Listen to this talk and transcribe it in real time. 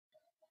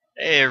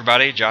Hey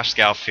everybody, Josh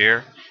Scalf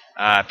here.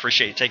 I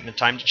appreciate you taking the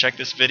time to check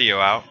this video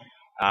out.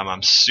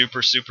 I'm super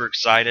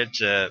excited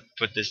to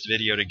put this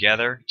video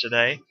together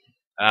today.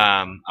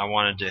 I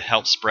wanted to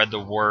help spread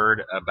the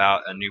word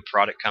about a new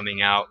product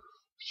coming out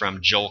from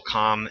Joel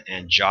Comm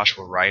and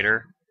Joshua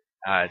Ryder.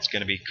 It's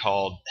going to be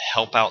called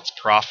Helpouts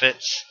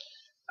Profits.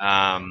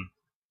 Um,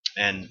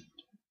 and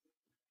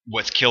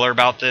what's killer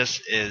about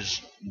this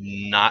is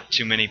not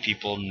too many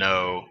people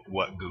know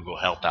what Google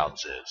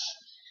Helpouts is.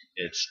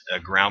 It's a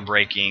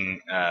groundbreaking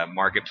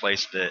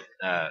marketplace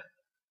that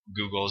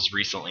Google's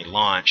recently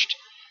launched,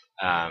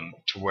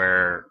 to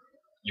where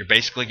you're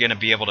basically going to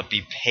be able to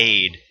be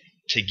paid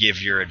to give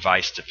your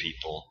advice to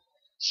people.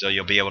 So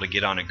you'll be able to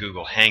get on a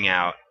Google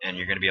Hangout and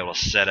you're going to be able to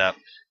set up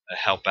a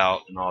help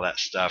out and all that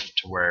stuff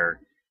to where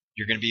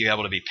you're going to be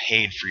able to be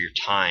paid for your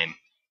time,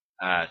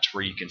 to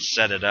where you can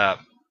set it up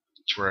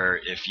to where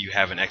if you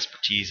have an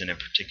expertise in a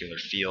particular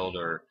field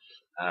or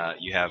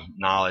you have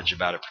knowledge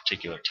about a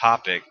particular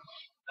topic,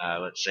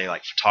 let's say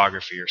like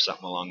photography or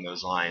something along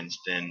those lines,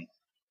 then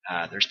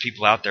there's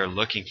people out there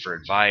looking for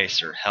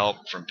advice or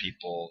help from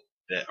people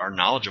that are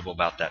knowledgeable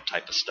about that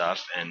type of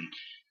stuff. And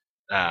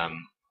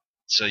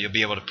so you'll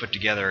be able to put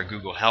together a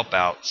Google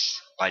Helpouts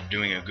by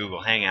doing a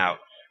Google Hangout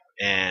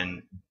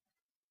and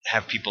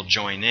have people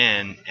join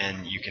in,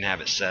 and you can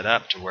have it set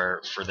up to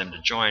where for them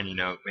to join,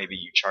 maybe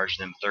you charge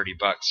them $30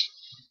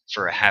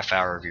 for a half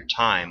hour of your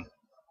time.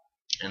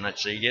 And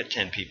let's say you get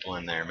 10 people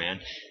in there, man.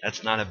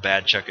 That's not a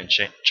bad chunk of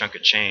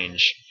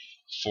change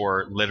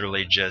for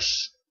literally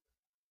just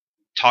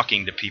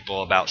talking to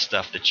people about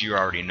stuff that you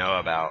already know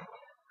about.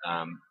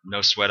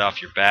 No sweat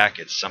off your back.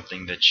 It's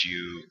something that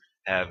you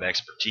have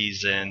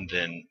expertise in,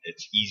 then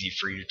it's easy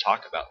for you to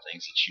talk about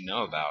things that you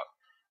know about.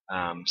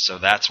 So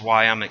that's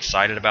why I'm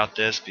excited about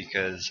this,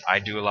 because I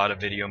do a lot of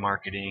video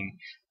marketing,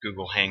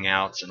 Google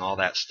Hangouts, and all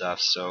that stuff.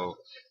 So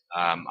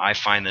I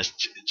find this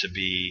to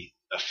be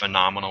a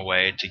phenomenal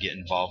way to get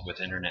involved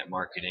with internet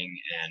marketing,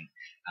 and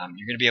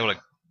you're going to be able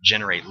to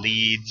generate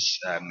leads,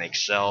 make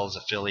sales,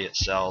 affiliate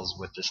sales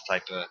with this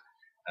type of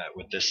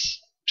with this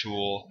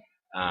tool.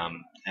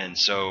 And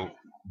so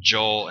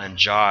Joel and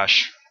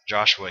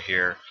Joshua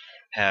here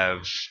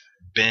have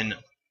been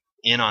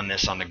in on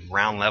this on the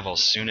ground level.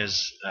 As soon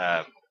as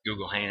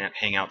Google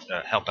Hangouts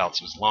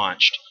Helpouts was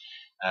launched,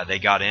 they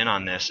got in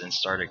on this and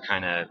started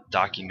kind of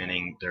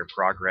documenting their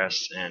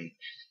progress and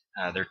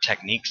their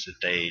techniques that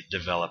they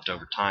developed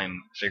over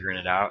time, figuring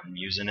it out and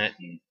using it.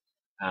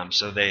 And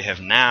so they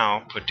have now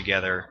put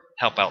together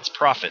Helpouts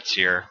Profits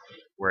here,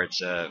 where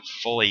it's a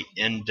fully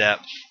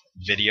in-depth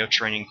video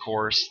training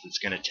course that's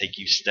going to take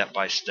you step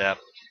by step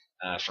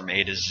from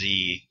A to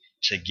Z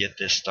to get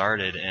this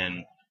started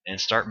and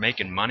start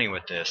making money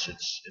with this.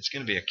 It's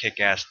going to be a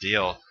kick-ass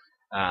deal.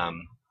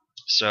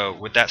 So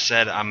with that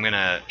said, I'm going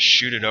to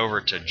shoot it over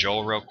to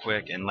Joel real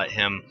quick and let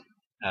him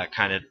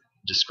kind of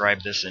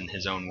describe this in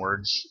his own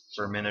words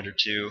for a minute or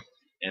two,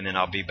 and then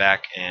I'll be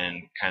back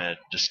and kind of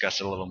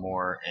discuss it a little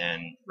more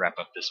and wrap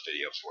up this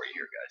video for you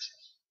here, guys.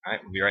 All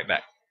right, we'll be right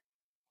back.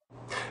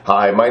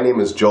 Hi, my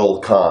name is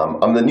Joel Comm.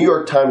 I'm the New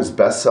York Times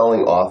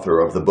best-selling author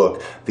of the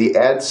book, The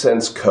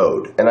AdSense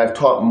Code, and I've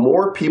taught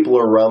more people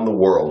around the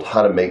world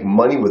how to make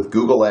money with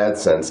Google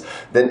AdSense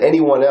than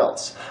anyone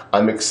else.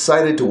 I'm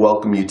excited to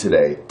welcome you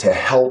today to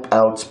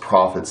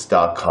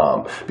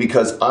HelpoutsProfits.com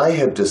because I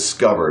have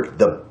discovered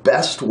the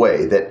best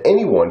way that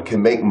anyone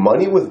can make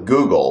money with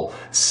Google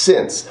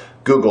since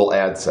Google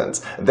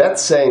AdSense.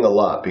 That's saying a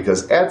lot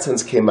because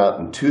AdSense came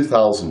out in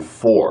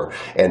 2004,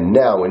 and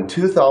now in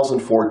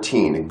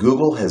 2014,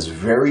 Google has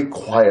very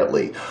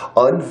quietly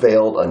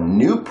unveiled a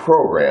new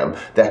program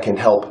that can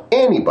help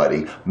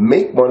anybody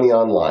make money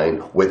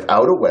online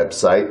without a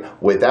website,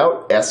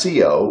 without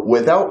SEO,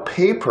 without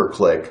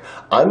pay-per-click.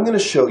 I'm going to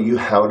show you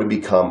how to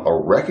become a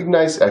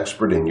recognized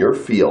expert in your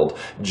field,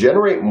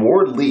 generate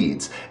more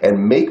leads,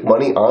 and make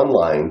money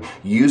online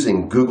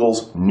using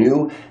Google's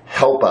new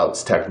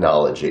Helpouts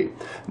technology.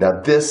 Now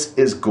this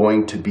is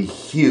going to be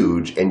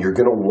huge, and you're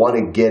going to want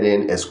to get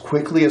in as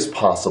quickly as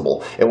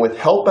possible. And with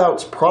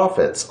Helpouts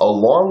Profits,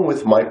 along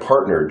with my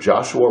partner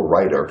Joshua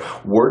Ryder,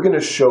 we're going to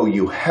show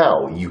you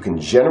how you can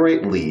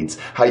generate leads,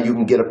 how you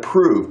can get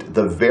approved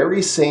the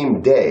very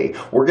same day.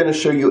 We're going to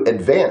show you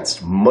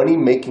advanced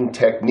money-making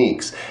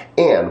techniques,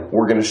 and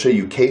we're going to show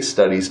you case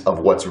studies of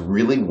what's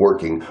really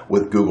working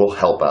with Google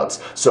Helpouts.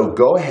 So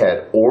go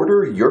ahead,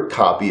 order your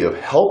copy of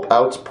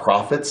Helpouts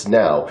Profits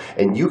now,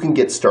 and you can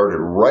get started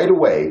right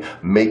away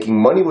making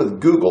money with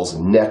Google's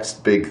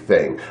next big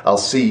thing. I'll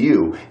see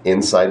you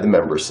inside the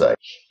member site.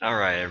 All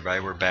right, everybody,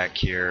 we're back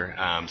here.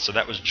 So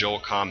that was Joel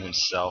Comm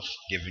himself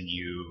giving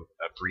you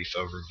a brief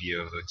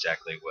overview of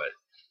exactly what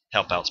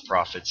Helpouts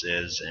Profits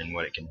is and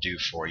what it can do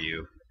for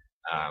you.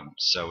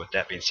 So with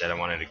that being said, I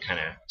wanted to kind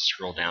of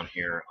scroll down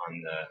here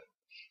on the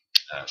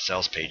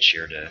sales page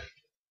here to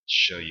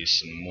show you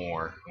some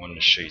more. I wanted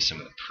to show you some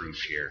of the proof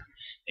here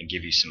and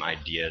give you some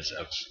ideas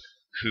of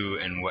who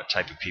and what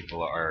type of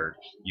people are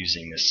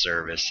using this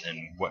service and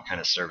what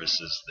kind of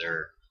services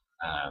they're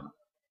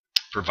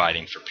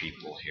providing for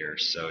people here.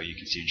 So you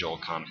can see Joel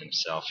Comm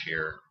himself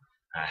here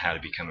how to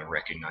become a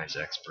recognized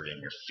expert in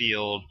your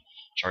field,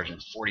 charging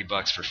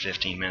 $40 for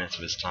 15 minutes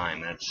of his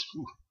time. It's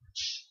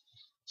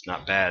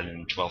not bad,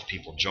 and 12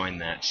 people joined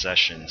that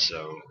session,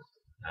 so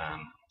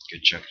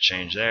good chunk of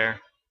change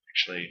there.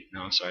 Actually,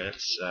 no, I'm sorry,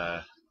 that's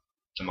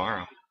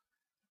tomorrow.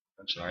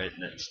 I'm sorry,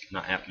 that's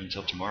not happening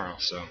until tomorrow,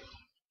 so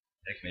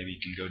heck, maybe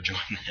you can go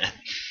join that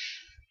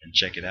and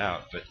check it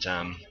out. But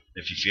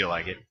if you feel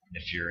like it,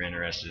 if you're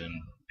interested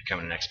in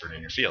becoming an expert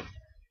in your field.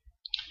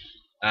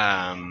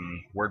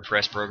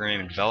 WordPress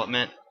programming and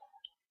development.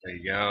 There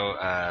you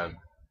go.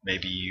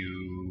 Maybe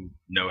you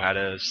know how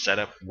to set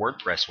up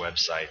WordPress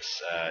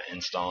websites,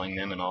 installing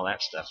them and all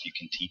that stuff. You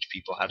can teach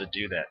people how to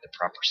do that, the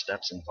proper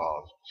steps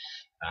involved.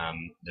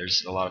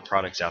 There's a lot of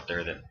products out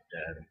there that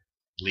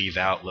leave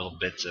out little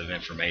bits of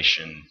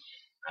information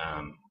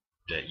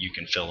that you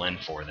can fill in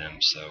for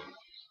them. So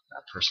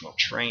personal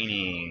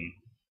training,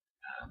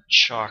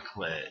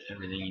 chocolate,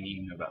 everything you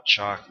need to know about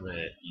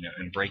chocolate,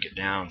 and break it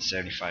down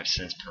 75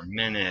 cents per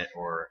minute,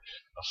 or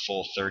a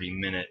full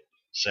 30-minute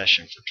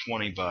session for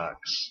 $20.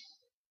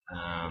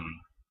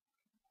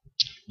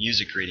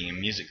 Music reading and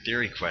music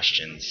theory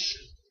questions,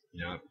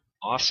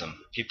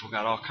 awesome. People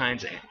got all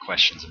kinds of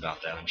questions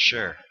about that, I'm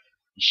sure.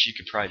 She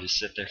could probably just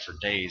sit there for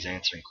days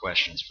answering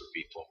questions for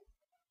people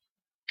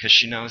because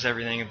she knows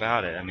everything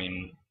about it. I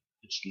mean,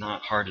 it's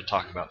not hard to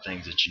talk about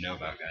things that you know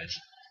about, guys.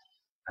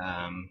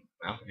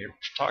 Well, here,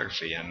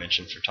 photography. I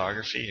mentioned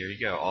photography. Here you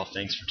go. All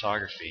things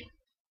photography.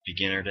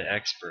 Beginner to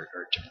expert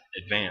or to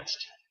advanced.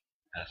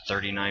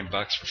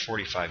 $39 for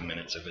 45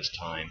 minutes of his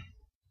time.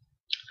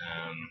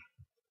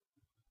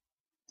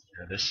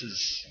 This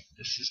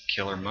is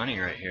killer money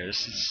right here.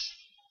 This is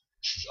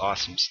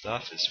awesome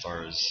stuff as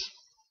far as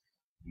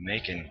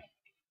making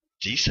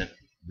decent,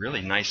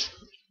 really nice,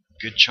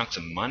 good chunks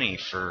of money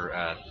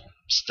for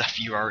stuff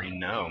you already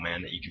know,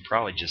 man, that you can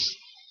probably just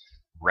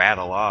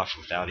rattle off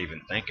without even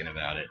thinking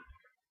about it,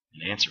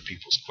 and answer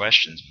people's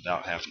questions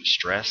without having to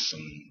stress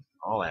and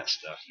all that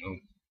stuff.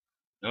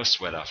 No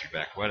sweat off your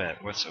back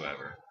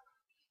whatsoever.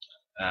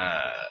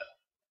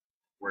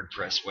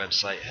 WordPress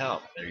website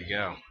help. There you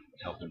go.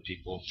 Helping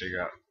people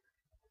figure out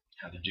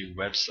how to do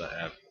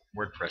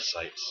WordPress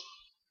sites.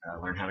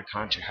 Learn how to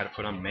contour, how to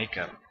put on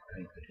makeup. I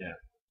think that,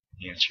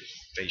 enhance your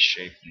face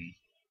shape,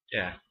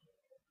 and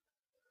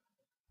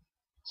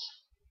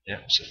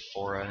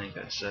Sephora. I think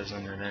that says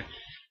under there.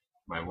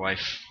 My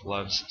wife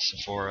loves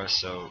Sephora,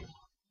 so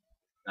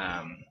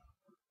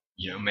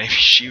maybe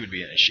she would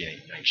be. She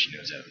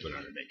knows how to put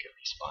on her makeup.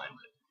 It's fine,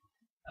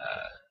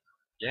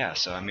 but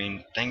So I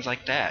mean, things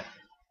like that.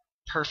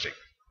 Perfect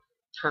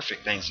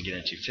things to get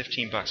into.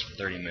 $15 for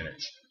 30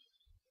 minutes.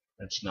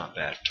 That's not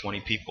bad.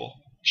 20 people.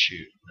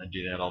 Shoot, I'd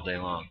do that all day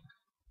long.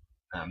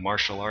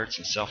 Martial arts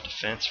and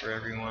self-defense for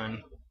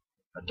everyone.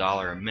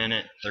 $1 a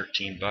minute.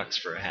 $13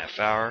 for a half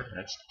hour.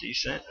 That's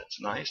decent. That's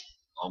nice.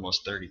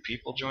 Almost 30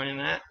 people joining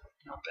that.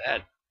 Not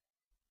bad.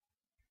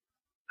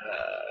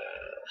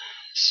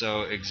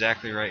 So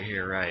exactly right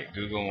here, right?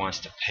 Google wants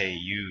to pay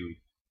you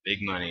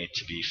big money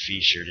to be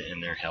featured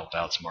in their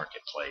Helpouts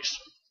marketplace.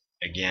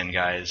 Again,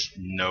 guys,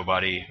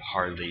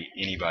 hardly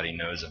anybody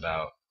knows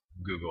about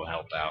Google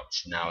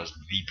Helpouts. Now is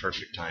the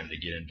perfect time to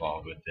get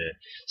involved with it.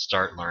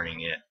 Start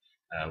learning it,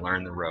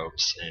 learn the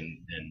ropes, and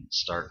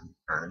start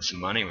earning some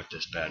money with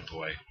this bad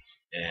boy.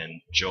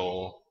 And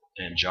Joel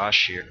and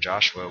Joshua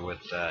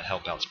with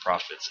Helpouts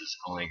Profits is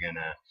only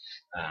gonna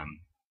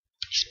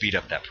speed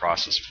up that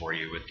process for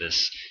you with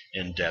this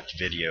in-depth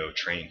video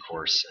training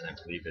course, and I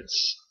believe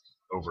it's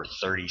over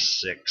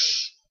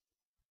 36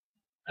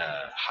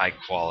 high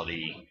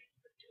quality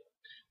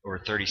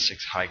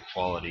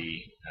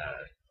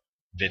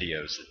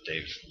videos that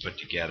they've put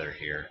together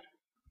here.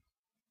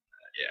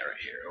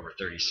 Right here, over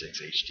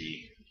 36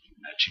 HD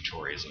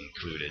tutorials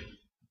included.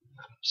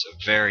 So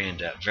very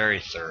in-depth, very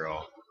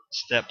thorough,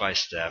 step by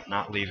step,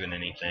 not leaving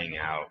anything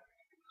out.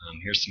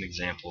 Here's some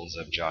examples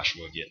of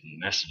Joshua getting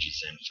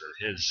messages in for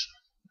his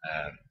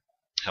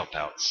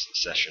Helpouts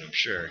session, I'm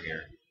sure,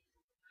 here.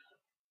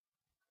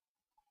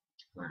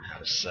 Learning how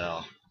to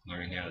sell,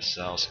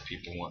 so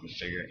people want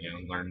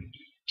to learn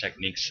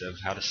techniques of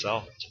how to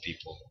sell to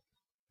people.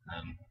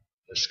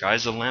 The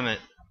sky's the limit.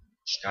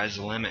 Sky's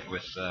the limit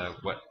with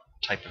what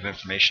type of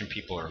information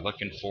people are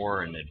looking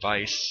for, and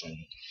advice and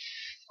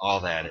all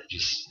that.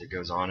 It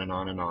goes on and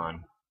on and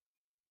on.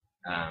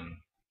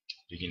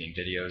 Beginning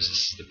videos,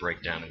 this is the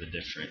breakdown of the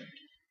different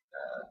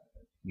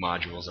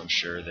modules I'm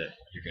sure that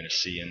you're going to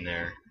see in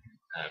there.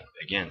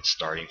 Again,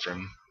 starting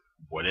from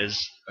what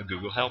is a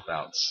Google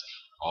Helpouts,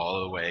 all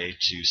the way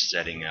to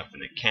setting up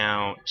an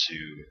account,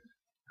 to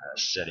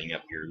setting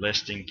up your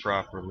listing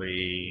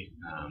properly,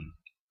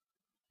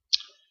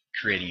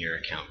 creating your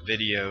account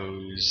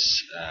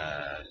videos,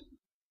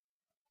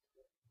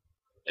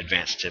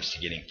 advanced tips to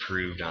getting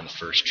approved on the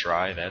first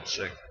try. That's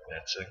a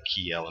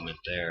key element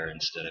there.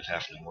 Instead of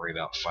having to worry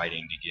about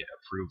fighting to get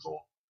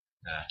approval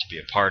to be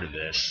a part of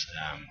this,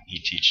 he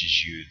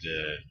teaches you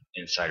the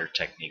insider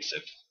techniques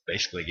of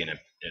basically getting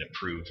it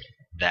approved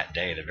that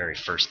day, the very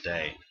first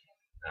day,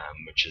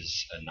 which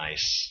is a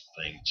nice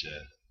thing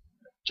to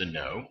to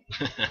know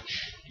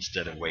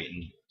instead of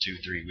waiting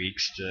 2-3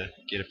 weeks to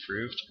get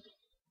approved.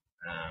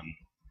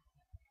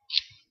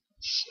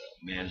 So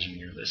managing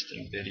your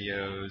listing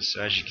videos.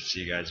 So as you can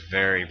see, guys,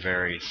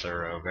 very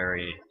thorough,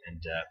 very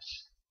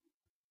in-depth.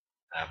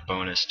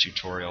 Bonus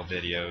tutorial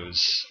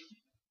videos.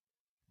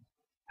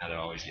 How to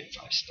always get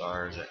 5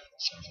 stars. That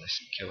sounds like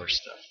some killer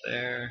stuff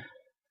there.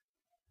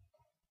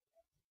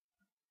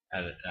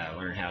 How to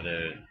learn how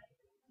to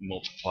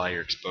multiply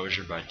your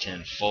exposure by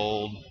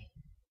 10-fold.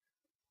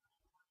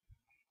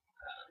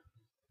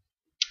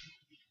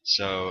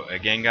 So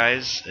again,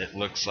 guys, it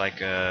looks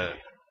like a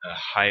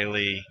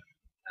highly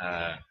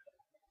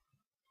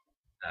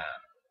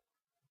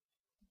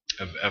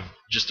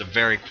just a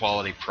very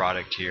quality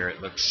product here. It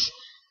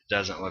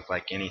doesn't look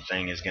like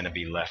anything is going to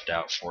be left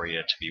out for you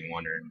to be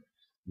wondering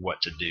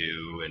what to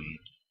do, and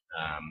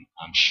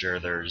I'm sure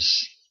there's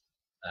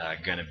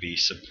going to be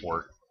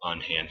support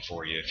on hand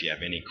for you. If you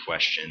have any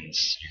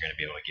questions, you're going to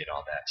be able to get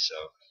all that. So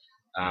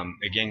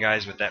again,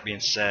 guys, with that being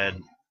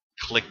said,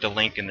 click the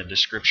link in the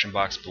description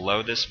box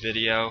below this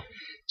video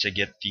to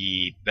get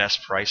the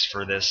best price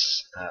for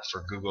this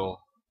for Google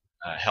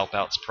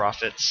Helpouts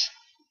Profits.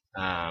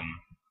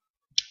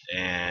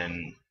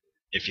 And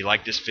if you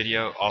like this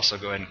video, also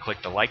go ahead and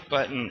click the like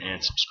button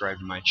and subscribe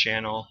to my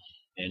channel,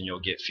 and you'll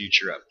get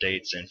future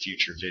updates and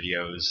future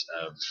videos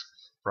of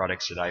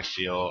products that I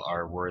feel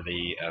are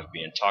worthy of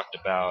being talked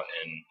about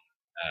and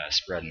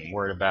spreading the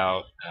word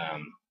about.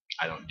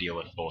 I don't deal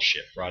with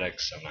bullshit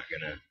products. I'm not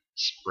going to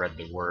spread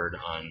the word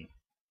on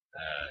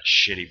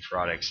shitty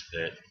products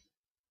that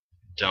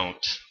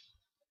don't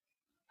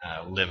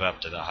live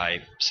up to the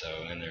hype.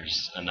 So, and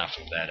there's enough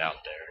of that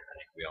out there. I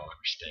think we all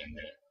understand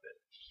that.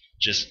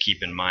 Just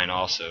keep in mind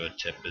also, a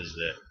tip is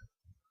that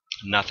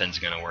nothing's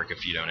going to work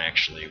if you don't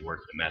actually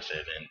work the method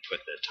and put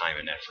the time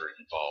and effort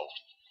involved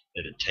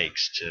that it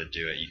takes to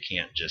do it. You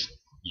can't just,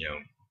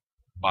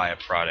 buy a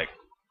product,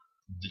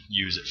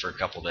 use it for a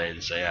couple days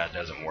and say, it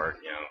doesn't work,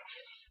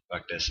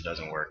 fuck this, it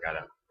doesn't work, I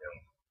don't,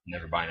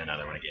 never buying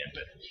another one again.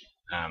 But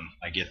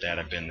I get that,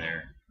 I've been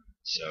there.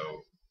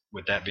 So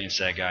with that being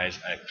said, guys,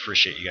 I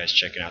appreciate you guys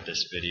checking out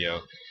this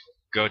video.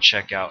 Go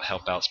check out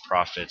Helpouts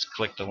Profits.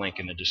 Click the link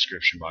in the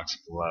description box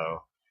below.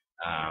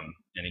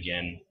 And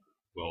again,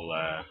 we'll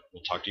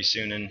talk to you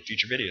soon in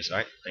future videos. All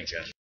right, thanks,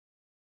 guys.